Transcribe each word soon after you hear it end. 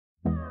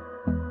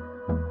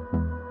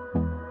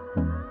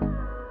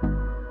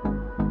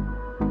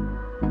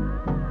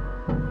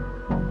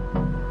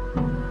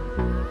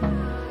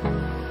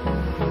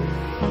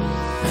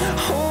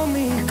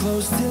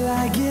till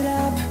I get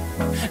up.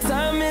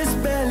 Time is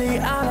barely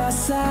on our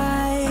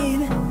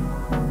side.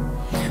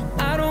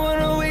 I don't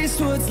wanna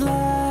waste what's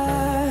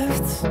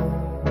left.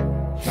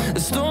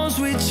 The storms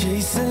we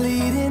chase are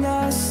leading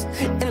us,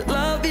 and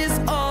love is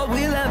all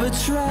we'll ever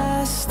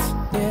trust.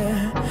 Yeah,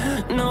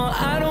 no,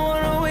 I don't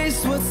wanna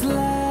waste what's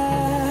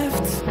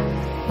left.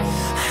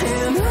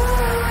 And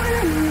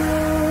on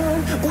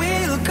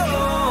we'll go,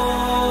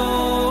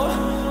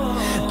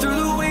 through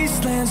the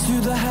wastelands,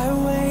 through the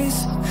highways,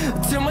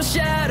 till my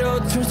shadow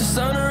turns to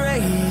sun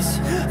rays.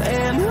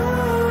 And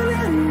on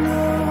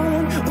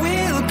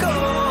we'll go,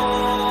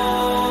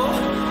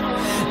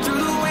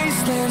 through the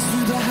wastelands,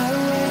 through the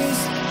highways,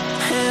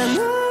 and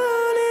on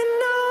we'll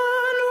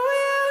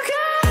go.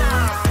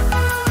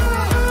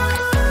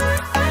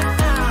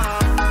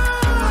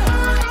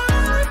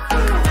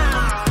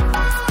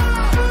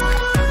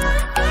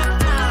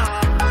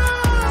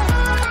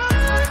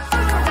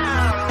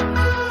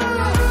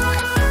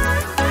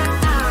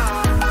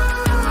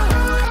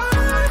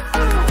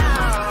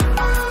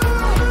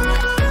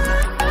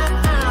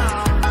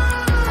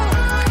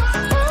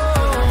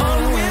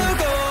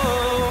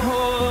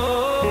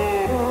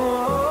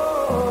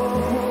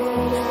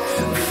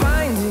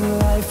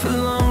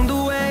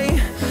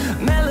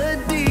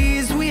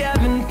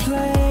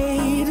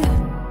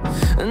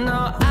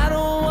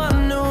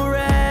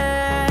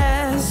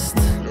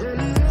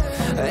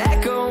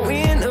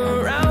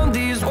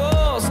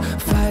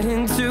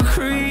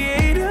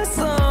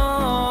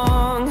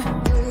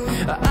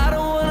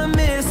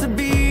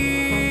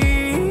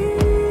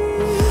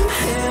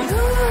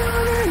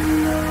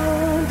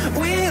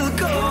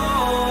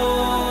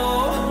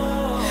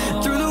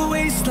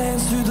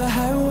 Through the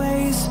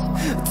highways,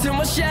 till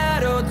my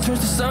shadow turns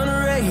to sun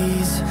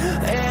rays.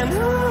 And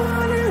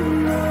on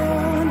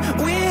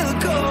we'll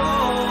go,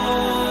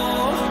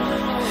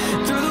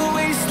 through the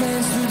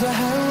wastelands, through the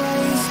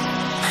highways,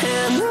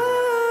 and on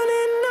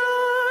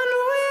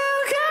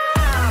we'll go.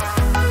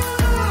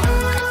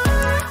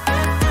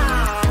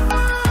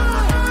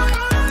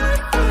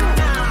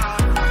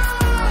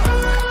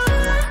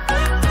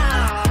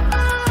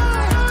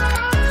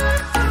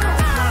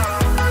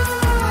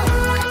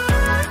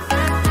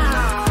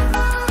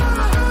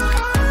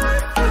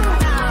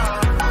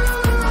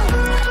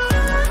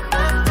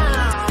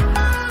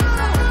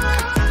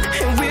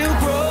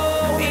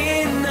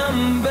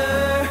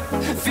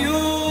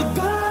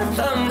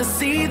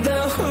 See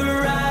the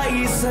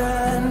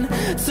horizon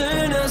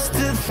turn us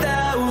to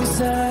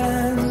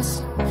thousands,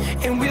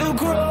 and we'll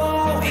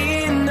grow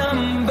in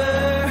number,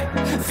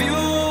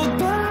 fueled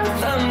by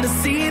them. To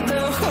see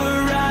the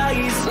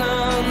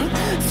horizon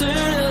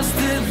turn us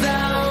to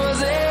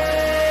thousands,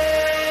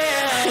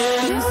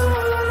 and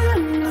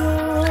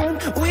on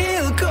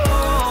we'll go,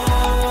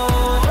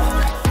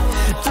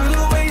 through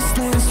the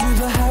wastelands, through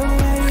the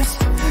highways,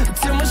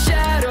 till my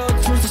shadow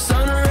turns to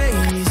sun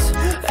rays.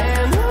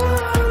 And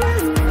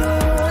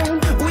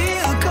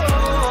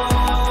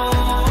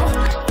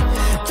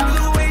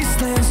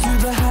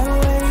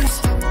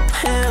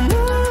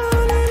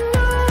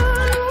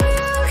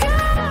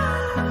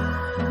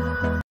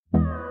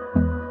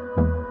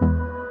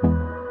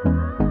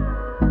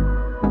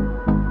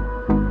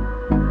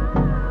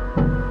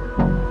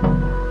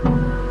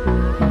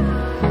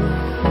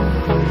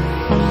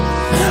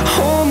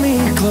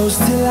close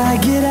till I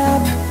get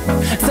up.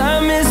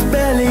 Time is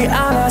barely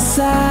on our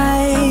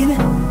side.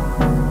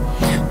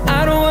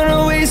 I don't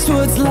wanna waste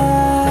what's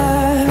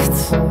left.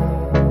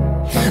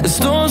 The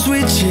storms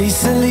we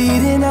chase are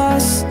leading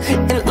us,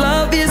 and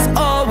love is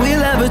all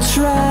we'll ever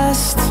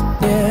trust.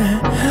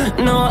 Yeah,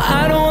 no,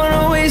 I don't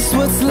wanna waste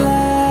what's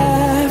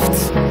left.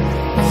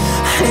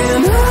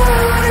 And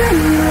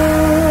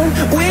on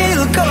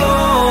we'll go,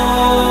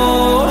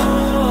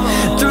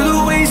 through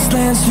the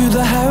wastelands, through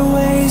the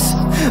highways,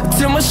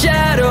 till my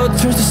shadow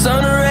turns to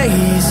sun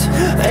rays.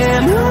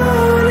 And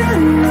on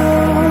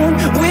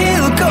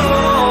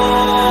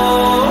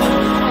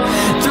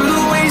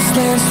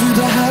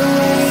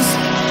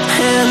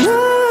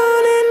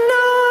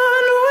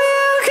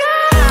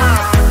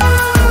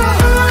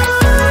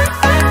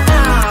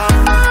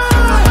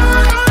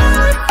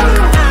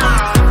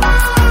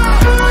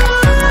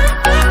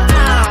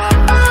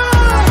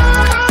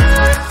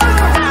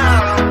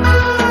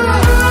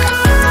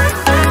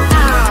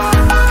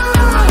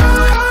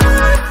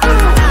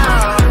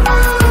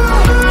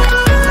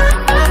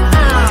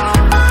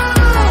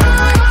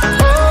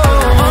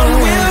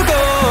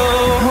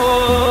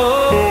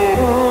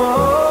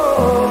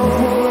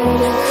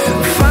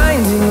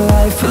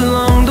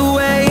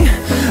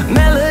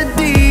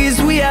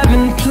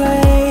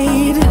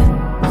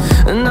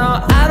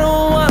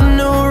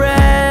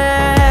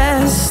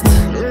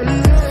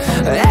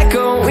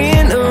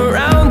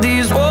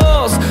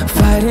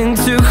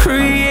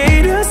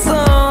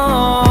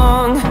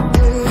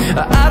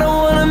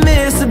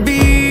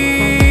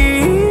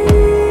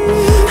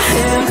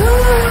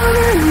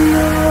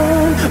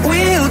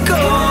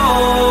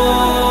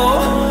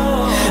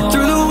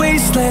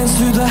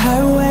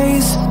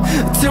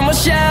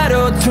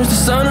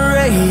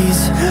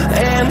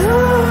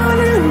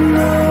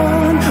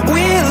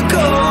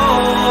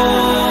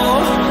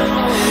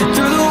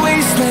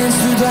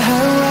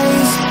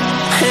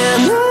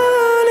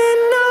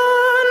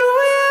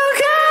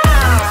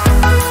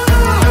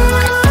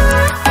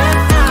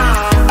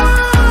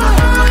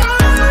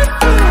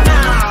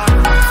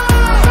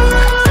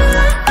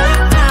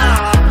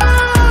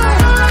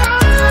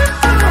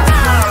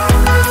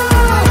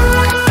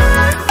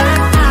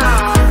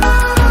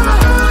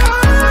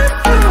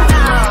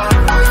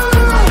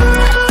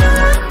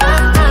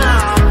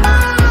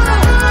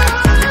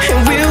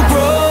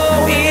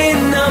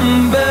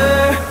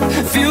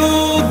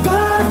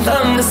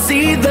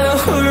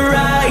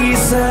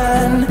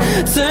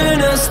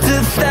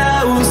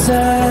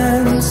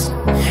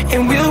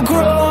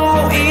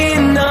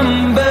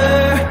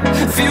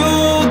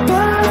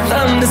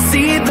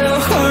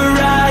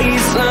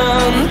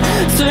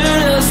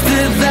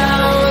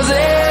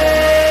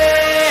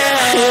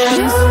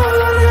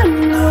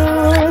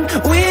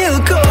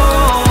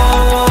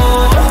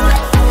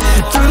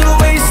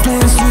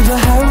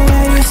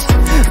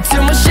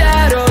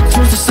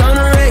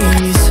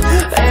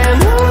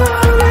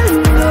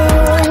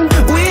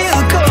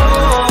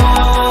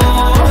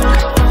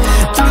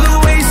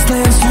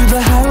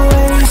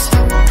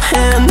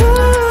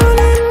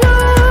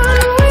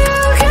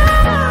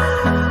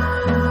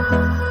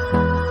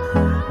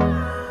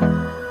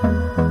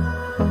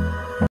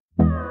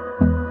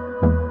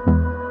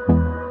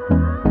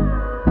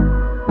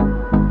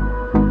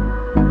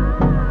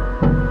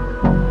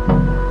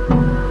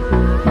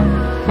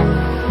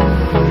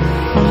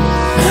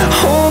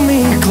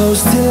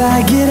close till I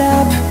get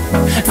up.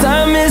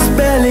 Time is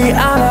barely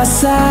on our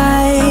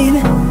side.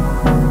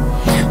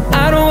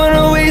 I don't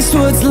wanna waste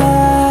what's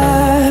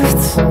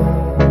left.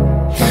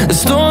 The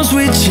storms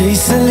we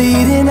chase are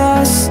leading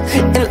us,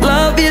 and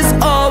love is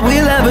all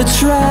we'll ever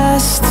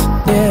trust.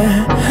 Yeah,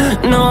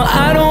 no,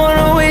 I don't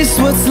wanna waste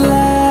what's left.